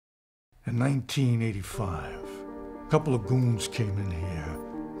In 1985, a couple of goons came in here,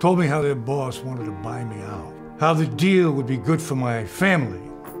 told me how their boss wanted to buy me out, how the deal would be good for my family.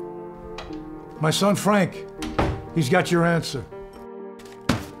 My son Frank, he's got your answer.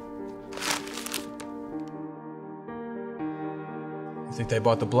 You think they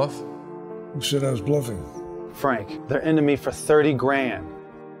bought the bluff? Who said I was bluffing? Frank, they're into me for 30 grand.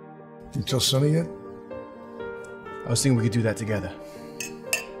 You tell Sonny yet? I was thinking we could do that together.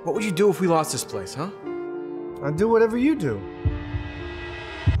 What would you do if we lost this place, huh? I'd do whatever you do.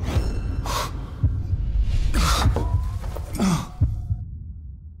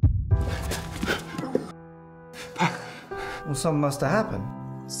 Well, something must have happened.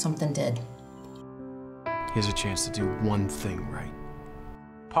 Something did. Here's a chance to do one thing right.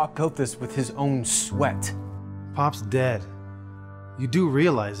 Pop built this with his own sweat. Pop's dead. You do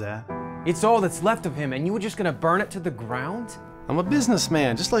realize that. It's all that's left of him, and you were just gonna burn it to the ground? I'm a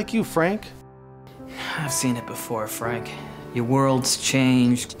businessman, just like you, Frank. I've seen it before, Frank. Your world's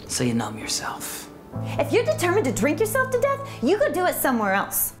changed, so you numb yourself. If you're determined to drink yourself to death, you go do it somewhere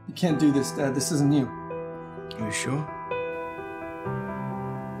else. You can't do this, Dad. This isn't you. Are you sure?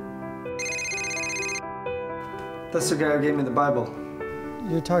 That's the guy who gave me the Bible.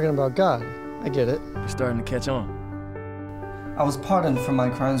 You're talking about God. I get it. You're starting to catch on. I was pardoned for my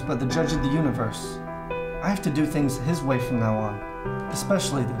crimes by the judge of the universe. I have to do things his way from now on,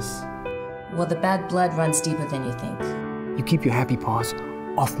 especially this. Well, the bad blood runs deeper than you think. You keep your happy paws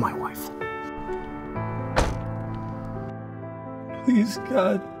off my wife. Please,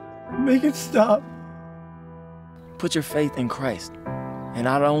 God, make it stop. Put your faith in Christ, and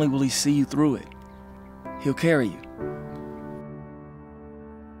not only will he see you through it, he'll carry you.